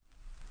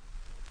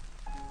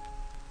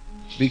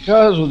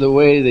Because of the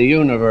way the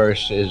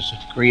universe is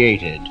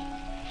created,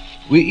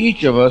 we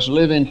each of us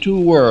live in two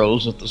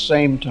worlds at the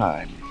same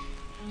time.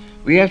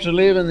 We have to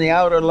live in the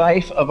outer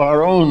life of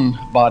our own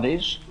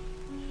bodies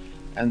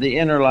and the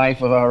inner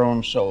life of our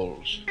own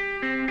souls.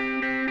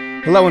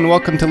 Hello and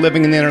welcome to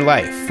Living in the Inner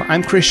Life.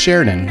 I'm Chris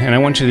Sheridan, and I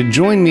want you to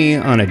join me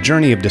on a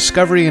journey of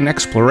discovery and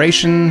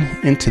exploration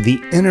into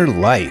the inner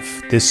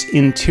life, this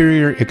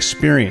interior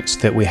experience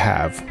that we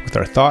have with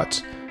our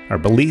thoughts, our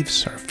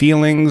beliefs, our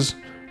feelings,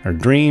 our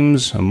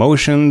dreams,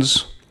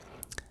 emotions,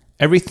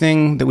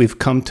 everything that we've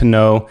come to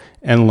know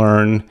and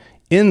learn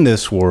in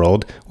this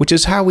world, which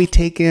is how we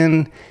take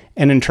in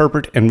and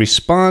interpret and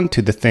respond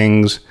to the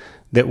things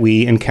that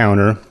we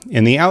encounter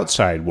in the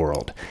outside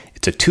world.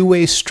 It's a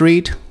two-way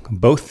street.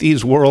 Both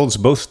these worlds,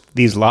 both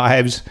these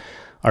lives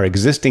are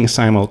existing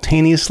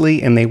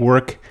simultaneously and they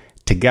work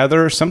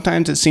together.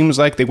 Sometimes it seems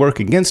like they work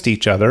against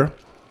each other,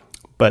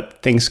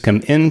 but things come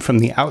in from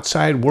the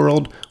outside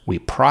world. We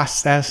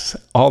process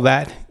all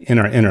that in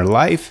our inner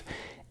life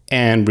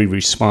and we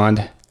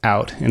respond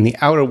out in the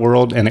outer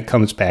world and it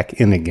comes back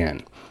in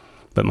again.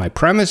 But my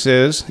premise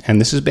is,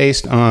 and this is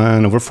based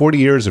on over 40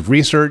 years of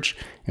research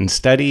and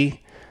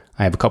study,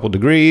 I have a couple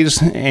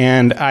degrees,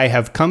 and I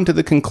have come to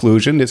the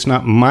conclusion, it's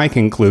not my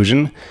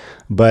conclusion,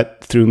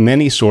 but through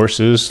many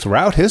sources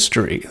throughout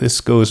history,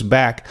 this goes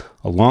back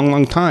a long,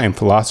 long time,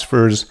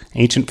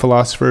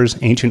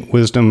 ancient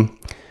wisdom,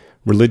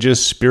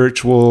 religious,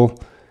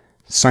 spiritual,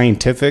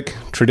 scientific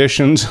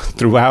traditions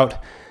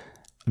throughout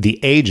the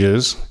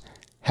ages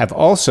have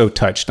also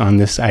touched on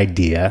this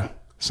idea,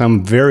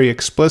 some very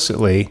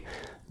explicitly,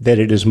 that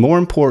it is more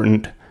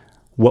important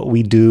what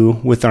we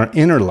do with our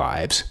inner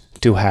lives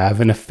to have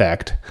an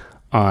effect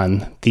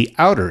on the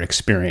outer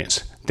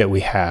experience that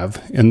we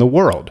have in the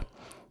world.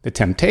 The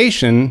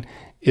temptation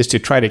is to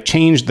try to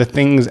change the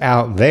things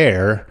out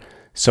there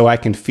so I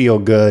can feel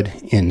good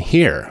in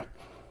here.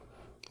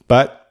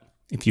 But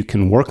if you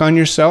can work on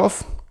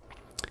yourself,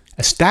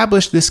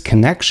 establish this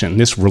connection,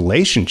 this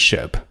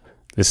relationship,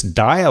 this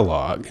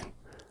dialogue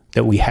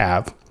that we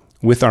have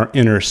with our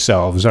inner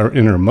selves, our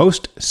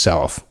innermost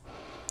self,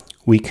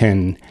 we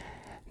can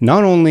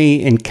not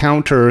only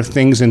encounter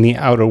things in the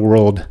outer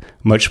world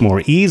much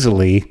more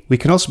easily, we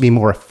can also be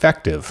more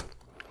effective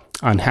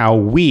on how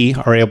we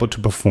are able to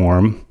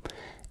perform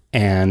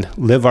and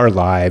live our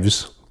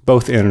lives,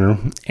 both inner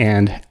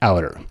and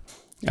outer.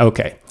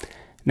 Okay,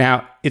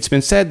 now it's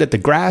been said that the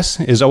grass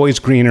is always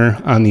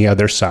greener on the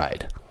other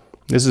side.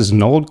 This is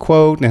an old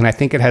quote, and I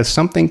think it has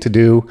something to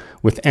do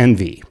with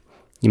envy.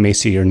 You may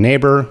see your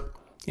neighbor,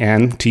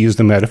 and to use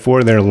the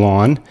metaphor, their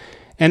lawn,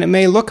 and it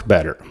may look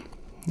better.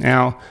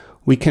 Now,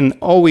 we can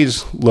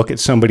always look at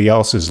somebody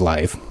else's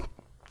life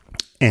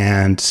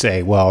and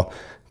say, well,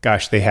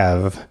 gosh, they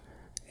have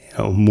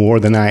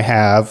more than I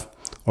have,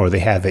 or they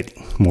have it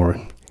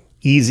more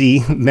easy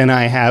than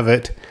I have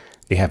it.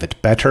 They have it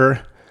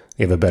better.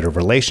 They have a better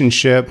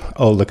relationship.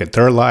 Oh, look at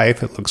their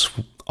life. It looks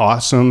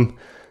awesome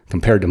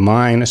compared to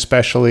mine,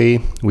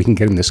 especially. We can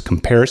get in this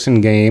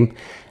comparison game.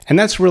 And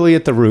that's really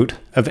at the root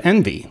of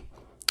envy.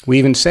 We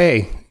even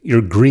say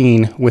you're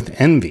green with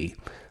envy.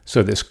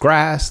 So this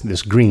grass,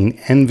 this green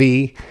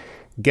envy,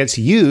 gets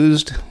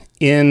used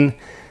in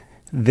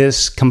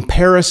this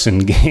comparison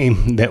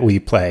game that we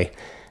play.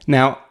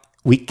 Now,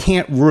 we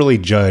can't really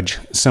judge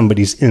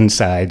somebody's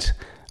insides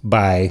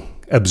by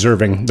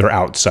observing their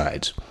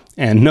outsides.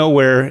 And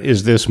nowhere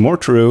is this more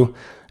true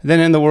than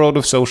in the world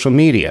of social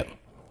media.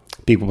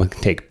 People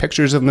can take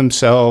pictures of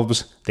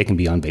themselves. They can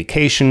be on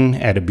vacation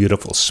at a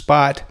beautiful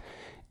spot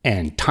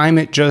and time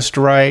it just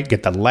right,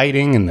 get the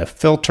lighting and the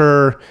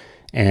filter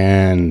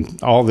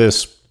and all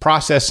this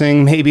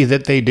processing maybe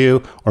that they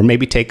do, or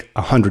maybe take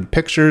 100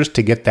 pictures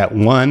to get that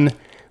one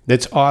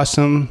that's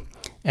awesome.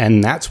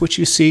 And that's what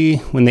you see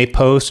when they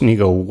post and you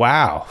go,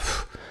 wow,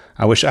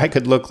 I wish I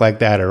could look like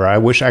that, or I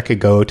wish I could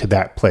go to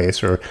that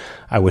place, or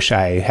I wish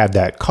I had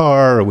that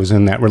car or was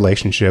in that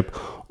relationship,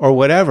 or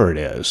whatever it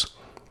is.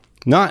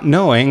 Not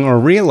knowing or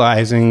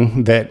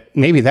realizing that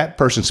maybe that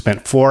person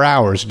spent 4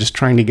 hours just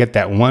trying to get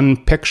that one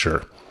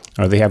picture,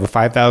 or they have a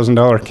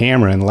 $5,000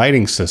 camera and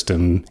lighting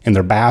system in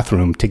their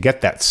bathroom to get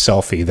that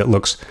selfie that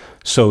looks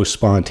so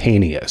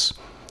spontaneous.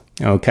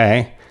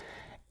 Okay?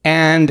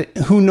 And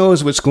who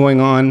knows what's going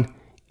on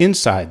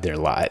inside their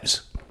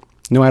lives.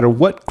 No matter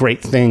what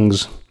great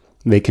things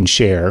they can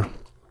share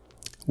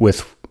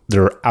with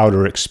their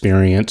outer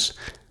experience,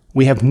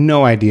 we have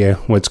no idea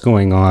what's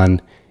going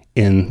on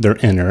in their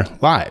inner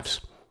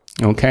lives.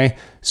 Okay?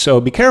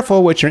 So be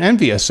careful what you're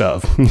envious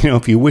of.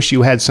 If you wish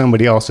you had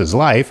somebody else's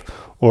life,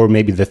 or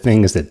maybe the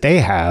things that they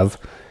have,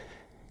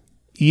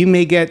 you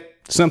may get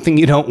something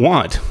you don't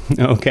want,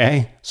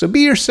 okay? So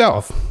be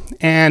yourself.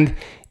 And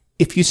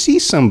if you see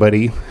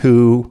somebody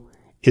who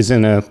is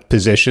in a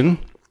position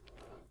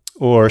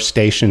or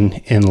station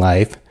in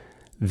life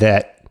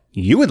that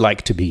you would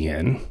like to be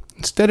in,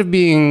 instead of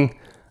being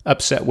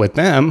upset with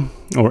them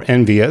or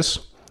envious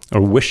or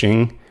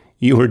wishing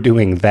you were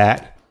doing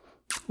that,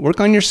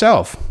 work on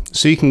yourself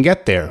so you can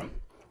get there.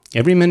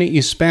 Every minute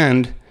you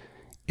spend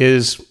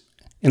is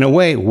in a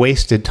way,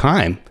 wasted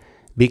time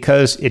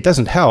because it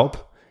doesn't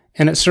help,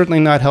 and it's certainly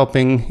not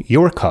helping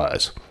your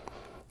cause.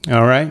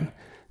 All right?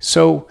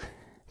 So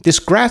this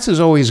grass is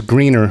always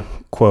greener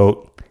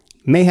quote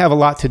may have a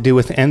lot to do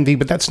with envy,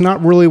 but that's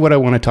not really what I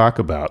want to talk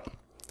about.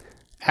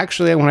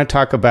 Actually, I want to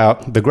talk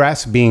about the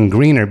grass being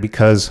greener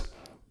because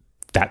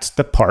that's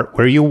the part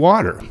where you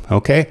water,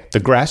 okay? The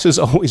grass is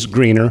always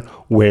greener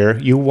where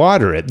you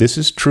water it. This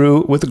is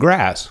true with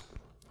grass.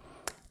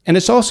 And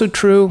it's also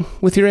true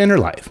with your inner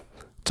life.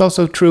 It's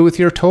also true with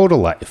your total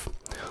life.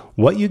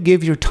 What you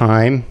give your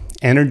time,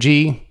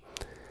 energy,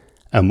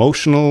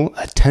 emotional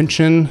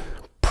attention,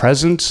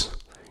 presence,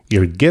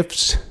 your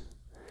gifts,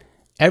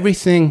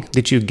 everything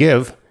that you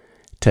give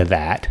to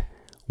that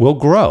will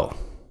grow.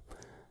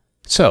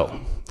 So,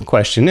 the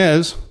question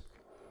is,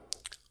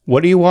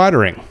 what are you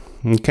watering?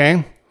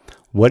 Okay?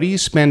 What are you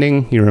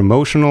spending your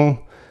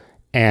emotional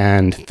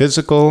and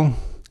physical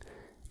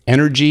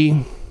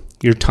energy,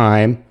 your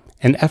time,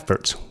 and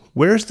efforts?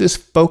 Where's this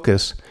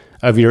focus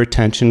of your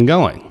attention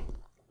going?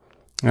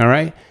 All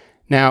right?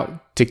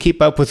 Now, to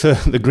keep up with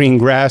the green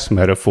grass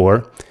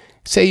metaphor,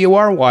 say you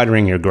are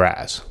watering your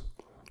grass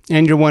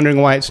and you're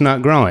wondering why it's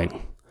not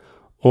growing,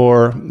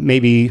 or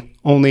maybe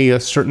only a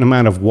certain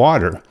amount of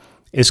water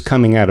is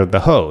coming out of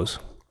the hose.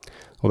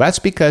 Well, that's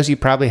because you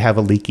probably have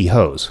a leaky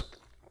hose.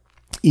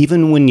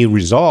 Even when you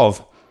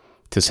resolve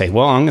to say,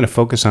 well, I'm going to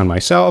focus on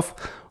myself,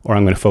 or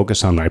I'm going to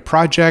focus on my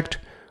project,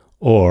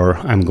 or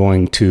I'm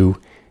going to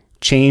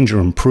change or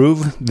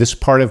improve this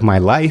part of my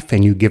life,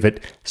 and you give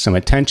it some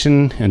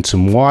attention and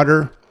some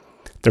water,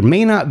 there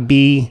may not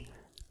be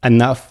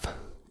enough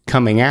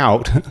coming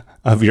out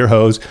of your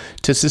hose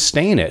to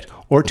sustain it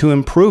or to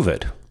improve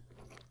it.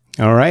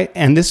 All right?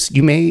 And this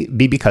you may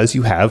be because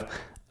you have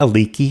a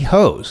leaky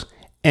hose.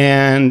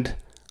 And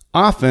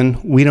often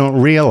we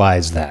don't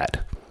realize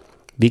that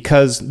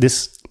because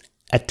this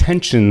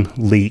attention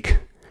leak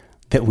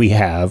that we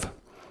have,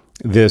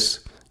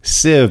 this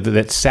sieve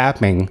that's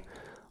sapping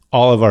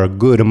all of our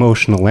good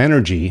emotional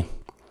energy,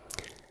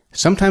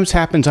 sometimes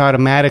happens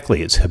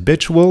automatically. It's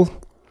habitual.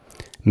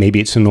 Maybe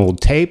it's an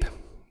old tape.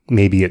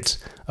 Maybe it's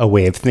a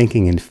way of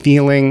thinking and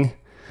feeling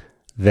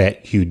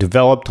that you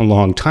developed a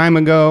long time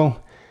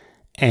ago,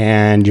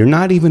 and you're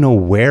not even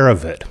aware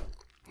of it.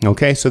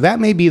 Okay, so that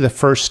may be the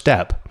first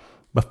step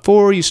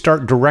before you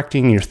start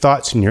directing your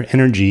thoughts and your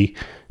energy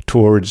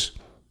towards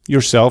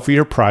yourself or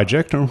your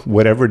project or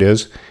whatever it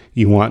is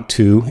you want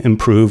to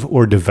improve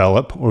or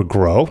develop or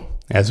grow,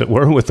 as it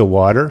were, with the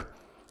water.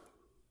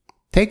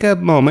 Take a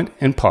moment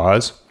and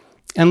pause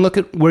and look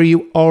at where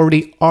you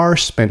already are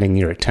spending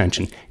your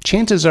attention.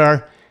 Chances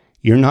are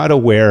you're not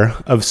aware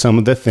of some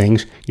of the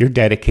things you're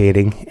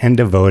dedicating and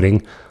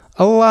devoting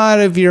a lot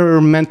of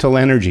your mental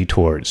energy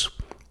towards.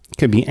 It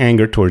could be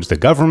anger towards the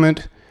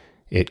government.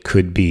 It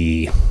could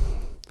be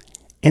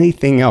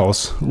anything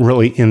else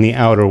really in the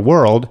outer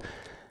world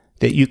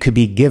that you could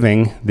be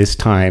giving this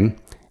time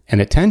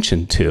and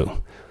attention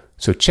to.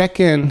 So check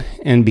in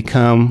and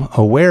become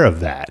aware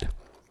of that.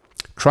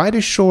 Try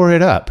to shore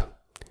it up.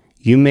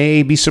 You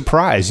may be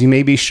surprised. You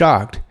may be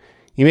shocked.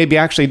 You may be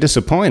actually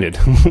disappointed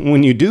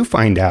when you do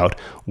find out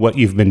what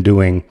you've been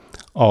doing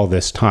all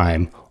this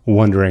time,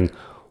 wondering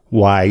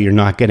why you're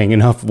not getting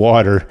enough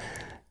water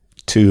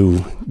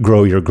to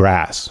grow your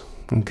grass.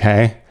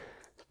 Okay?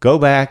 Go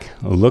back,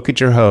 look at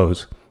your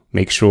hose.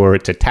 Make sure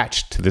it's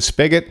attached to the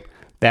spigot.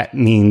 That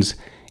means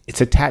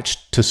it's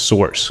attached to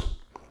source.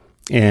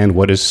 And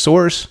what is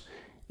source?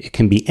 It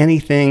can be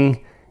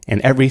anything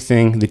and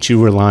everything that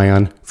you rely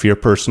on for your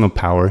personal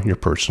power, your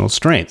personal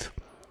strength.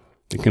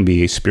 It can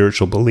be a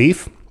spiritual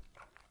belief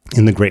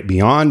in the great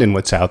beyond and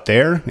what's out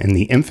there in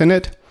the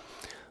infinite,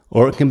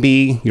 or it can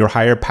be your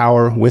higher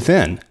power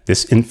within,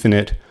 this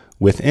infinite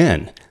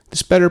within,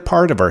 this better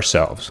part of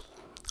ourselves,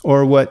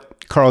 or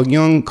what Carl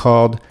Jung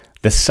called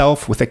the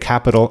self with a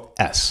capital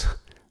S,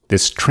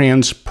 this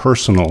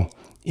transpersonal,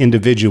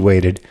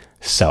 individuated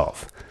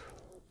self,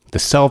 the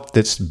self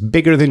that's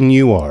bigger than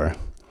you are,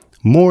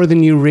 more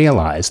than you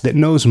realize, that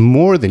knows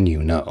more than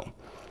you know.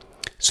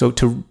 So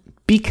to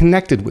be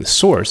connected with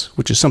Source,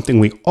 which is something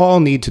we all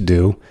need to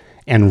do,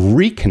 and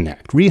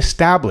reconnect,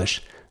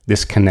 reestablish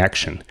this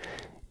connection.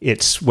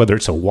 It's whether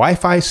it's a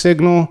Wi-Fi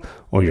signal,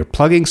 or you're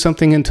plugging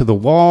something into the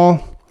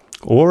wall,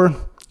 or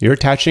you're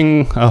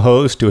attaching a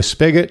hose to a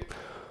spigot,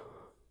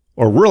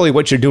 or really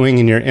what you're doing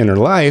in your inner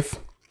life,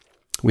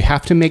 we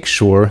have to make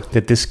sure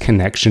that this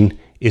connection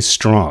is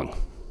strong.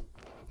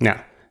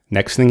 Now,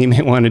 next thing you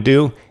may want to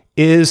do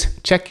is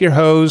check your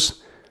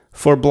hose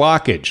for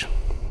blockage.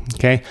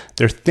 Okay?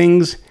 There are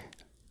things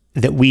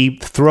that we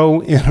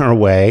throw in our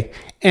way,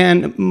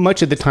 and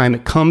much of the time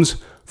it comes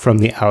from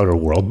the outer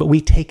world, but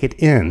we take it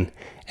in,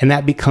 and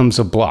that becomes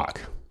a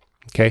block.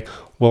 Okay?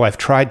 Well, I've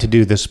tried to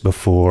do this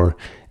before,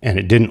 and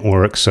it didn't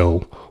work,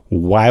 so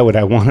why would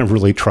I want to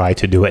really try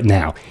to do it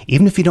now?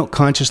 Even if you don't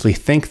consciously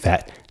think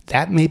that,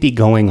 that may be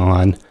going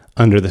on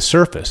under the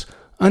surface,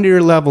 under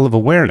your level of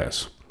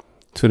awareness.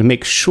 So to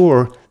make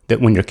sure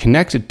that when you're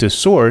connected to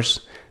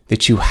Source,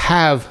 that you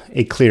have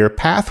a clear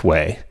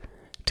pathway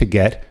to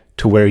get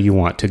to where you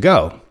want to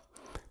go.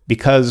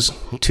 because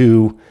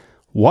to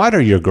water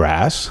your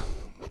grass,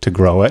 to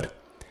grow it,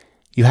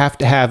 you have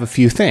to have a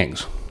few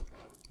things.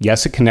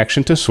 Yes, a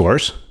connection to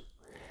source,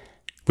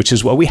 which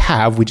is what we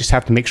have. We just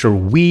have to make sure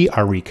we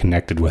are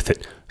reconnected with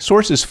it.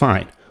 Source is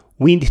fine.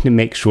 We need to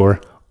make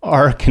sure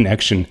our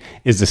connection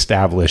is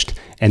established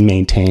and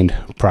maintained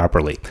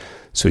properly.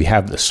 So you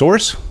have the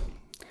source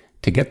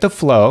to get the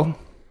flow.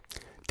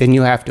 Then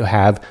you have to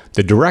have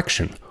the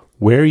direction.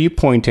 Where are you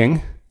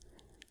pointing?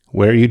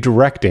 Where are you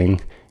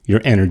directing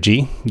your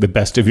energy, the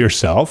best of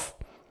yourself?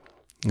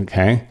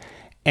 Okay.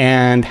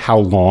 And how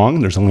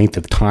long? There's a length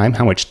of time.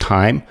 How much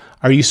time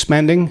are you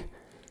spending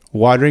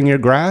watering your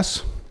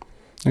grass?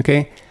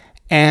 Okay.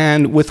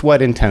 And with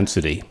what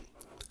intensity?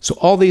 So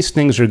all these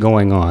things are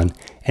going on,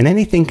 and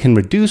anything can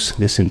reduce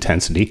this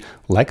intensity,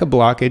 like a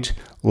blockage,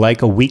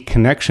 like a weak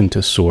connection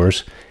to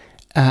source.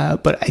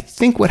 But I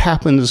think what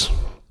happens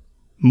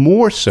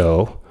more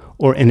so,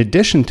 or in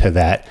addition to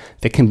that,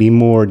 that can be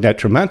more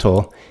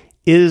detrimental,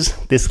 is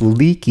this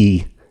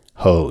leaky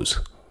hose.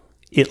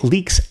 It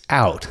leaks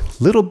out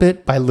little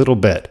bit by little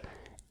bit.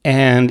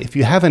 And if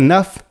you have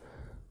enough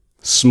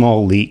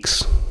small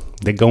leaks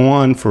that go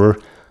on for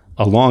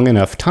a long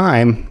enough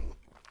time,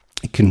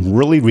 it can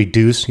really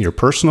reduce your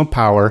personal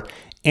power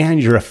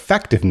and your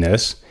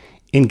effectiveness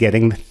in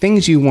getting the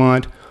things you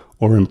want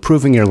or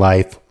improving your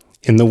life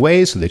in the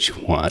ways that you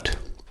want.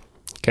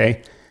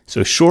 Okay?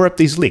 So shore up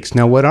these leaks.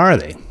 Now, what are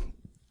they?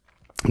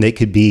 They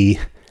could be,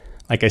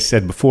 like I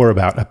said before,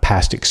 about a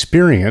past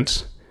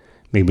experience.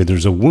 Maybe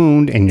there's a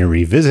wound and you're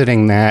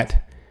revisiting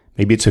that.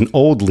 Maybe it's an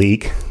old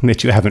leak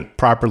that you haven't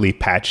properly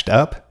patched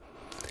up.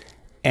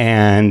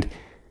 And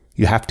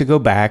you have to go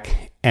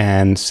back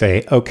and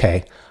say,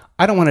 okay,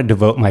 I don't want to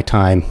devote my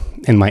time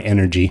and my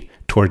energy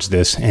towards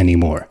this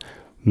anymore.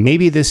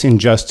 Maybe this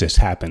injustice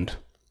happened.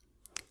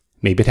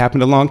 Maybe it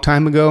happened a long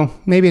time ago.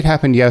 Maybe it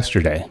happened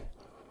yesterday.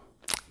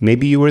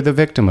 Maybe you were the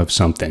victim of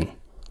something.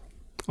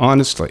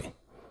 Honestly.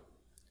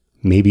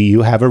 Maybe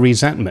you have a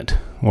resentment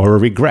or a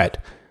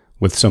regret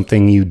with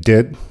something you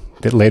did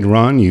that later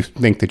on you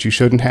think that you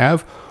shouldn't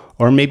have,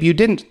 or maybe you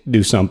didn't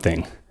do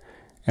something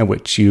and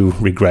which you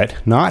regret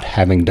not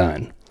having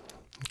done.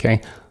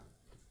 Okay?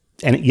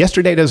 And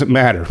yesterday doesn't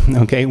matter,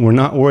 okay? We're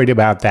not worried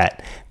about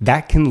that.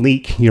 That can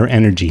leak your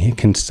energy. It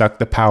can suck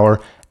the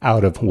power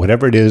out of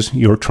whatever it is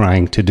you're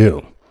trying to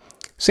do.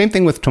 Same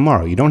thing with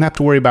tomorrow. You don't have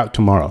to worry about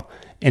tomorrow.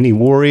 Any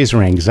worries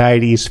or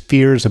anxieties,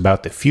 fears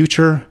about the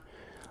future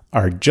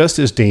are just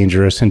as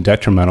dangerous and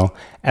detrimental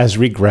as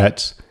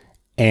regrets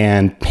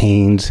and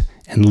pains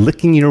and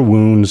licking your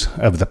wounds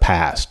of the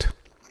past.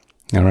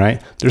 All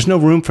right? There's no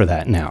room for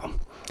that now.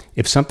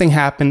 If something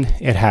happened,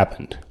 it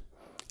happened.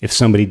 If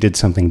somebody did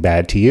something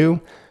bad to you,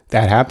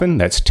 that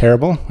happened. That's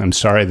terrible. I'm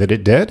sorry that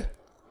it did.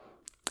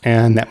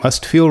 And that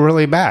must feel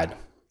really bad.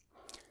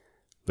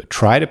 But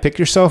try to pick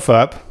yourself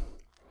up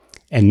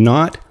and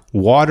not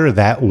water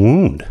that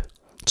wound.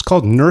 It's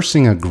called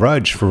nursing a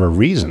grudge for a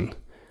reason.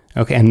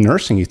 Okay, and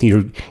nursing,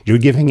 you're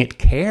giving it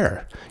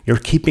care. You're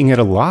keeping it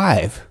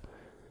alive.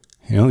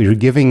 You're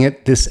giving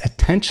it this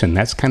attention.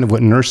 That's kind of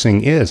what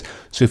nursing is.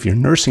 So if you're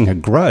nursing a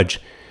grudge,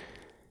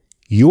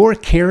 you're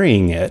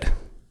carrying it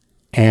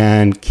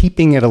and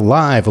keeping it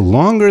alive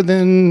longer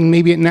than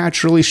maybe it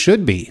naturally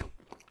should be.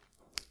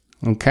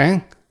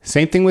 Okay?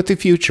 Same thing with the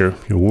future.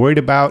 You're worried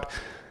about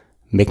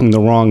making the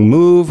wrong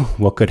move,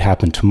 what could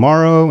happen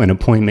tomorrow, an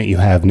appointment you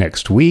have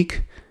next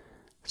week,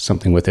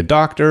 something with the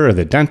doctor or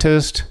the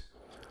dentist,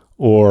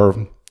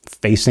 or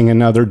facing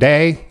another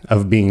day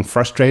of being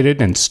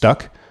frustrated and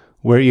stuck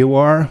where you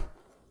are.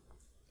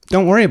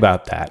 Don't worry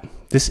about that.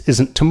 This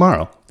isn't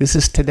tomorrow. This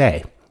is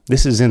today.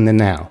 This is in the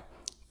now.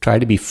 Try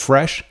to be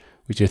fresh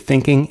with your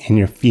thinking and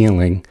your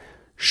feeling.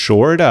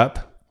 Shore it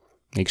up.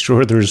 Make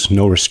sure there's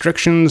no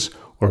restrictions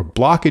or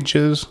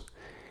blockages.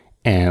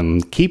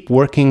 And keep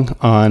working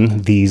on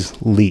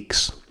these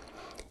leaks.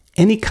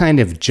 Any kind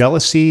of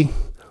jealousy,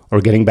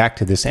 or getting back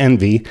to this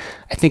envy,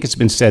 I think it's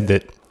been said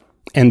that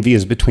envy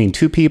is between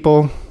two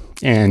people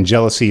and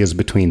jealousy is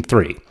between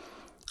three.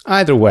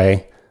 Either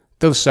way,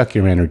 those suck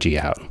your energy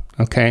out,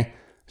 okay?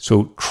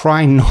 So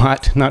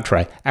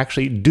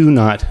actually do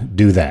not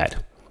do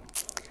that.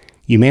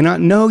 You may not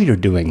know you're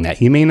doing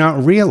that. You may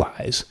not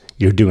realize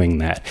you're doing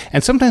that.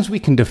 And sometimes we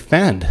can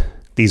defend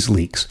these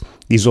leaks,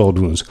 these old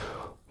wounds.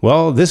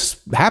 Well, this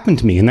happened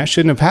to me and that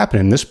shouldn't have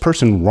happened. And this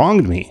person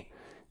wronged me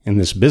in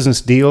this business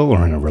deal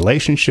or in a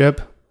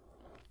relationship.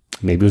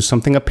 Maybe it was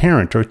something a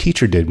parent or a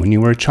teacher did when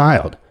you were a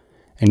child,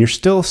 and you're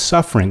still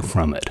suffering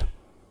from it.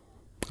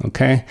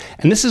 Okay?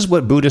 And this is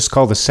what Buddhists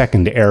call the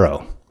second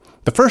arrow.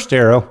 The first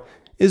arrow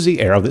is the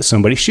arrow that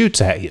somebody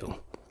shoots at you.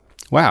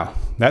 Wow,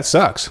 that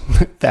sucks.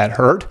 That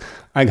hurt.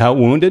 I got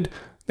wounded.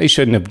 They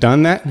shouldn't have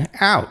done that.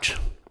 Ouch.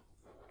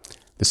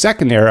 The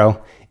second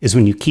arrow is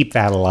when you keep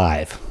that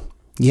alive.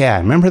 Yeah,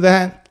 remember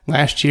that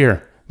last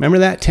year? Remember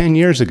that 10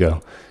 years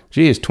ago?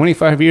 Geez,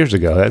 25 years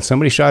ago, that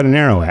somebody shot an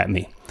arrow at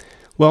me.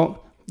 Well,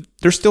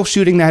 they're still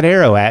shooting that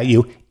arrow at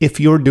you if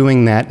you're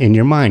doing that in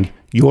your mind.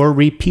 You're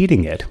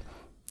repeating it.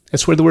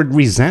 That's where the word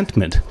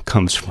resentment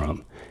comes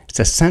from. It's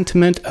a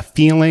sentiment, a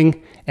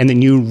feeling, and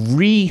then you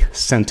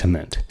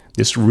re-sentiment,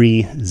 this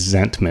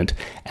resentment,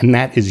 and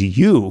that is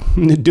you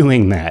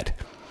doing that.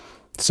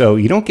 So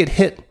you don't get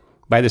hit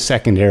by the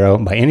second arrow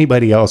by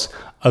anybody else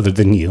other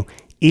than you,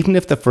 even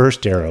if the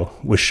first arrow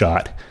was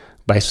shot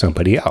by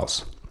somebody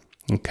else.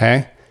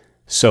 Okay?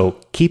 So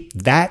keep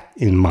that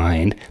in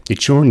mind,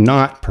 that you're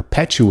not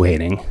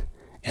perpetuating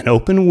an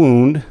open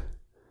wound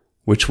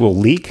which will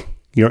leak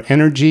your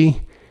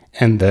energy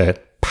and the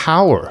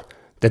power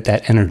that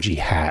that energy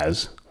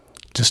has,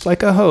 just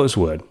like a hose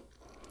would.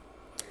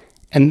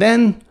 And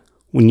then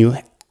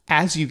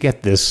as you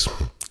get this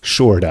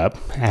shored up,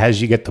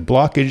 as you get the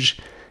blockage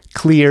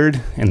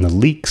cleared and the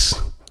leaks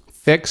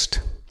fixed,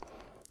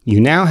 you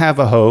now have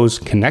a hose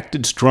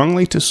connected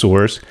strongly to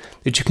source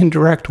that you can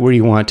direct where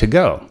you want to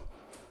go.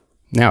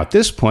 Now, at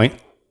this point,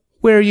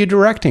 where are you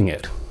directing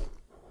it?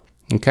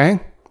 Okay?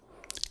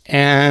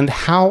 And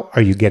how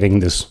are you getting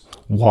this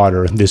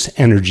water, this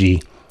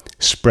energy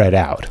spread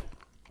out?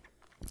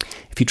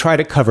 If you try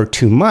to cover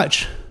too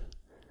much,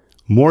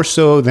 more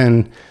so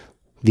than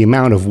the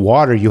amount of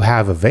water you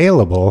have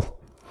available,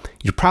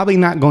 you're probably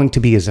not going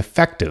to be as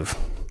effective.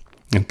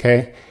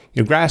 Okay?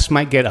 Your grass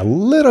might get a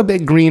little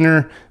bit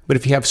greener, but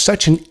if you have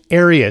such an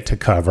area to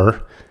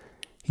cover,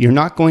 you're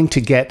not going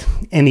to get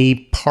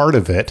any part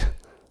of it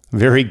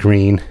very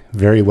green,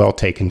 very well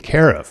taken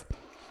care of.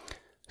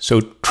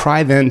 So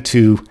try then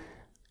to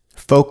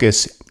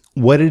focus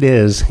what it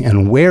is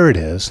and where it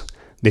is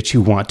that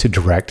you want to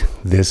direct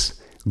this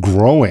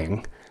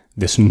growing,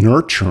 this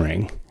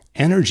nurturing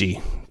energy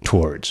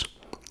towards.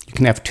 You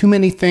can have too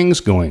many things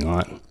going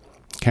on,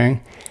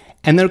 okay?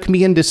 And there can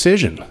be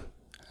indecision.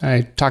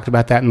 I talked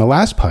about that in the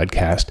last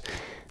podcast,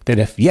 that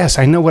if, yes,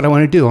 I know what I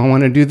want to do. I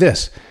want to do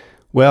this.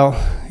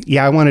 Well,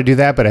 yeah, I want to do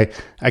that, but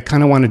I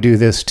kind of want to do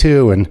this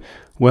too. And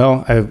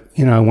well, I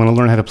want to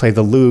learn how to play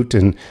the lute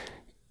and,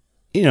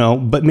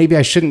 but maybe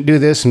I shouldn't do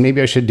this and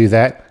maybe I should do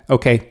that.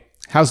 Okay,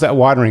 how's that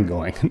watering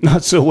going?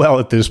 Not so well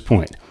at this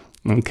point,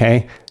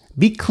 okay?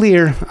 Be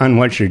clear on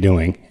what you're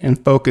doing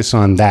and focus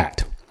on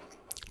that.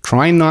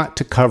 Try not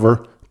to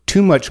cover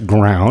too much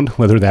ground,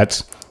 whether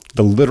that's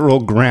the literal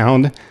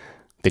ground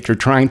that you're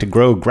trying to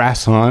grow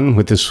grass on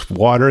with this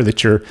water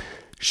that you're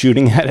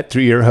shooting at it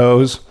through your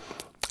hose,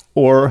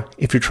 or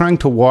if you're trying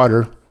to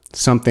water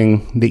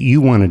something that you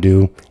want to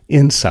do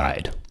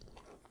inside.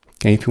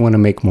 Okay, if you want to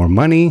make more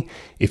money,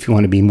 if you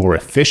want to be more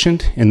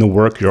efficient in the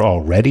work you're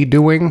already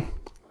doing,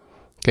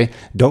 okay,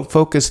 don't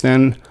focus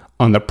then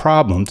on the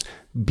problems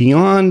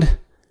beyond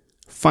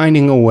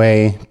finding a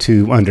way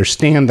to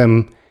understand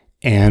them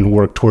and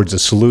work towards a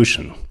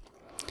solution.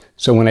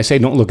 So when I say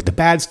don't look at the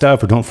bad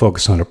stuff or don't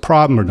focus on a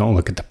problem or don't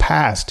look at the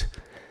past,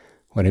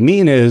 what I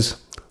mean is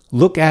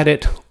look at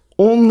it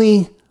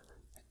only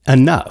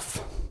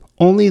enough,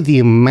 only the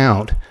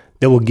amount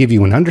that will give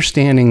you an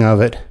understanding of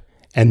it,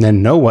 and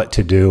then know what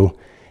to do,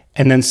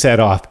 and then set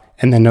off,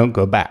 and then don't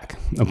go back,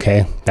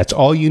 okay? That's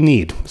all you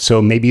need.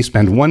 So maybe you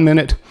spend 1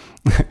 minute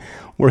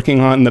working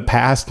on the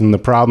past and the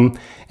problem,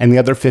 and the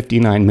other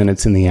 59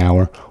 minutes in the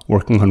hour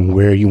working on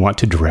where you want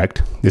to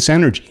direct this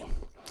energy.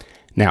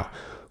 Now,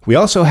 we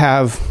also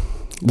have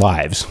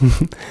lives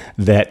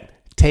that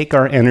take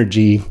our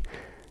energy,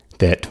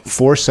 that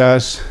force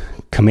us,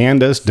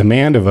 command us,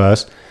 demand of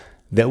us,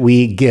 that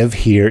we give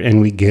here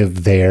and we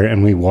give there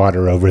and we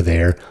water over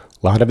there.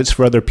 A lot of it's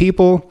for other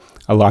people.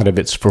 A lot of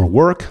it's for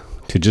work,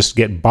 to just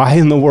get by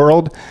in the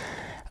world.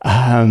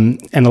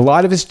 And a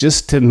lot of it's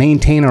just to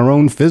maintain our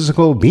own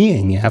physical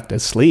being. You have to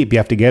sleep, you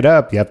have to get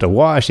up, you have to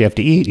wash, you have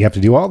to eat, you have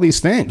to do all these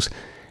things.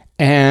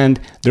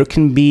 And there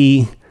can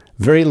be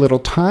very little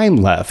time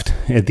left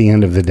at the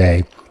end of the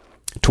day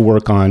to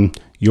work on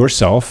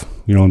yourself,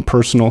 your own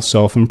personal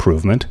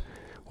self-improvement,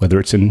 whether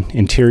it's an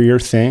interior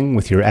thing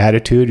with your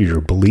attitude or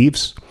your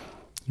beliefs.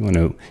 You want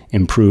to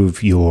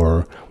improve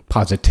your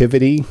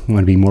positivity. You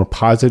want to be more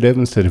positive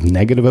instead of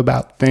negative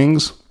about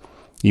things.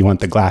 You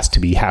want the glass to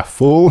be half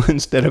full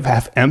instead of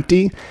half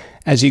empty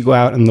as you go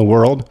out in the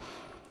world.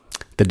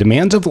 The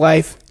demands of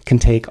life can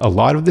take a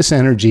lot of this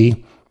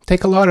energy,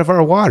 take a lot of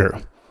our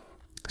water.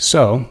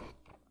 So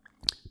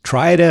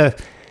try to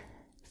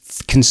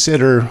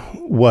consider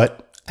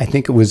what I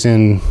think it was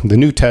in the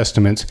New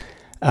Testament,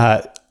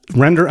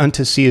 render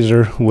unto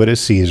Caesar what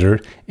is Caesar,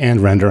 and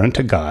render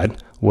unto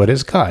God what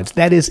is God's.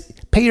 That is,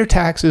 pay your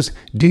taxes,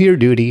 do your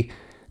duty,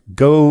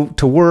 go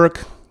to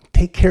work,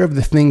 take care of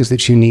the things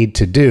that you need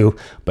to do,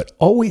 but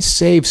always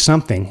save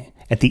something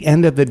at the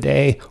end of the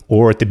day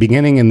or at the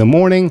beginning in the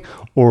morning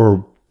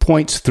or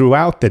points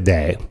throughout the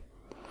day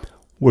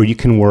where you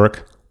can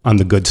work on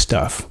the good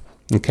stuff.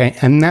 Okay?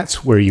 And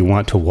that's where you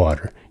want to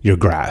water your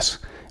grass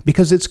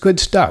because it's good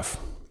stuff.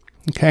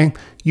 Okay?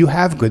 You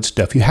have good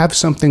stuff. You have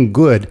something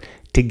good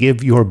to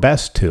give your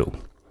best to.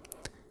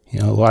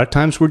 A lot of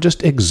times we're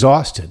just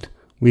exhausted.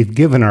 We've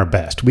given our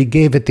best. We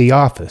gave at the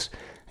office.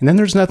 And then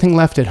there's nothing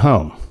left at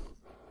home.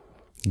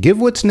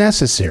 Give what's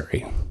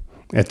necessary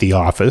at the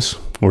office,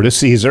 or to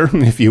Caesar,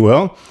 if you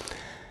will,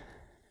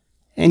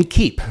 and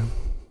keep.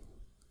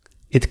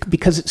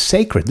 Because it's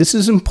sacred. This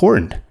is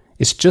important.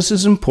 It's just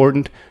as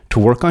important to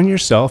work on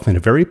yourself in a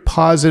very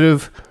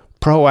positive,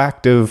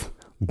 proactive,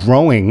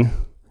 growing,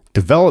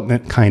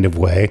 development kind of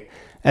way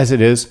as it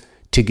is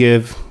to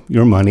give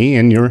your money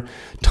and your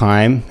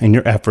time and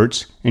your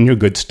efforts and your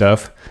good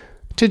stuff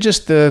to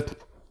just the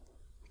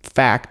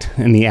fact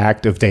and the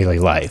act of daily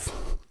life.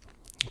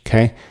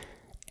 Okay?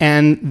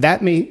 And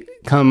that may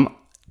come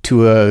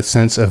to a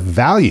sense of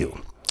value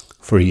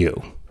for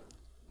you.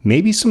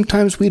 Maybe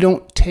sometimes we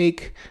don't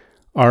take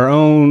our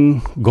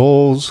own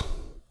goals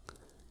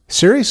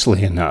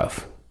seriously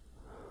enough,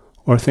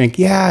 or think,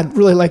 yeah, I'd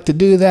really like to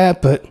do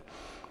that, but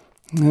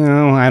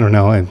I don't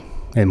know.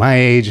 At my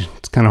age,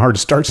 it's kind of hard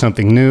to start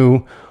something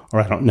new, or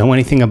I don't know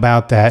anything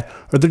about that,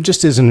 or there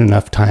just isn't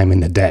enough time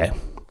in the day.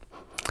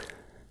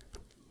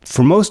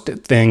 For most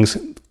things,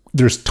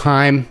 there's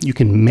time. You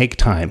can make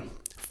time,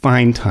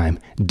 find time,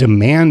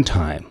 demand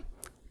time.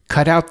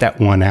 Cut out that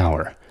 1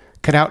 hour.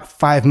 Cut out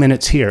 5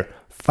 minutes here,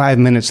 5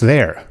 minutes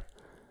there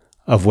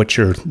of what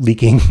you're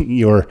leaking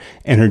your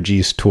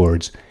energies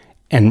towards,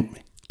 and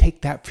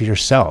take that for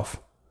yourself.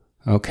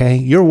 Okay?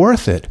 You're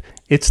worth it.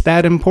 It's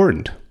that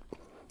important.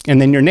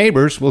 And then your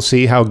neighbors will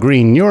see how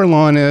green your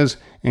lawn is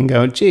and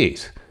go,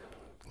 geez,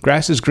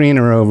 grass is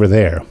greener over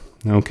there.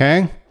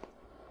 Okay?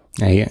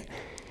 Now,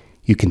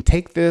 you can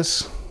take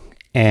this,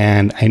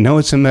 and I know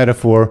it's a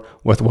metaphor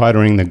with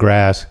watering the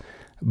grass,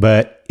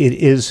 but it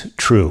is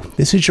true.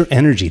 This is your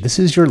energy. This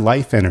is your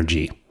life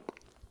energy.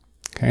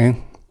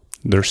 Okay?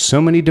 There's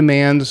so many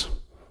demands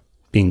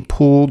being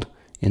pulled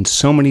in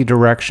so many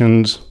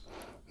directions.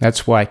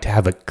 That's why to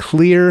have a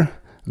clear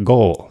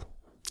goal,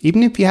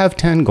 even if you have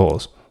 10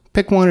 goals,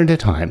 pick one at a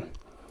time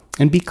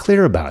and be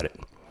clear about it.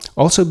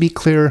 Also be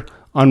clear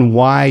on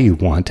why you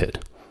want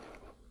it.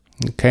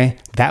 Okay?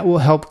 That will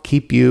help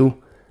keep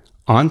you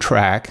on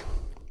track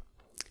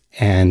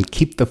and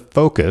keep the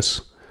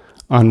focus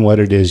on what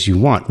it is you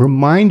want.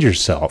 Remind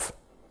yourself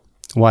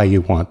why you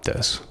want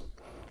this,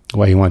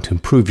 why you want to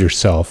improve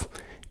yourself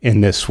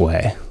in this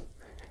way,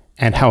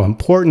 and how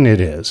important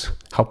it is,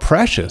 how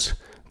precious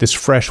this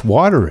fresh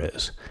water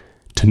is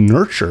to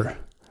nurture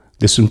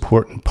this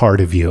important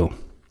part of you.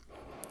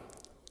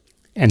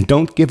 And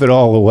don't give it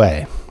all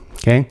away,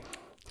 okay?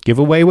 Give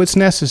away what's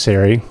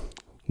necessary.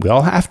 We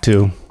all have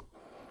to.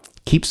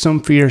 Keep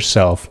some for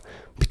yourself,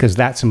 because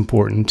that's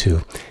important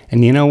too.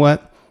 And you know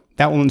what?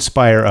 That will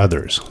inspire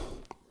others.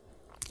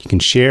 You can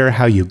share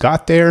how you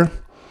got there.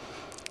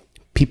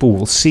 People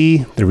will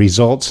see the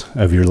results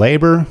of your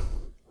labor,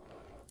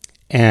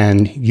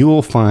 and you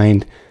will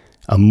find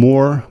a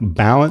more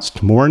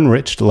balanced, more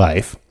enriched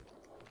life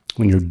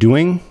when you're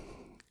doing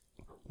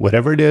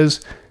whatever it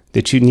is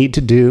that you need to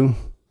do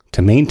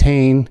to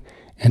maintain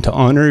and to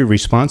honor your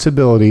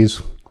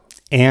responsibilities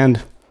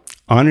and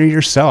honor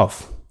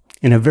yourself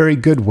in a very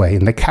good way,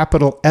 in the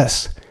capital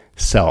S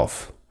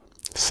self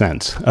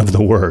sense of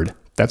the word.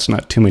 That's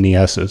not too many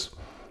S's.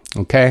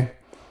 Okay?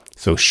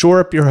 So shore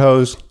up your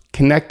hose,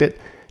 connect it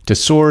to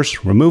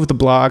source, remove the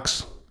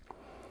blocks,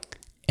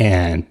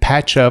 and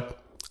patch up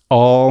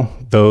all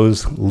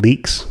those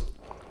leaks.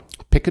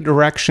 Pick a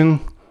direction,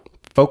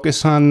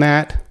 focus on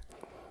that,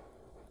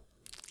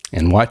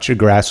 and watch your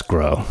grass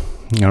grow.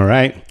 All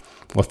right?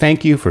 Well,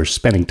 thank you for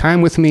spending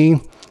time with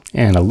me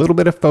and a little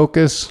bit of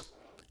focus,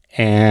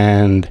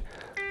 and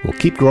we'll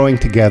keep growing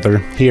together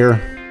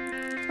here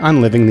on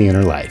Living the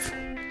Inner Life.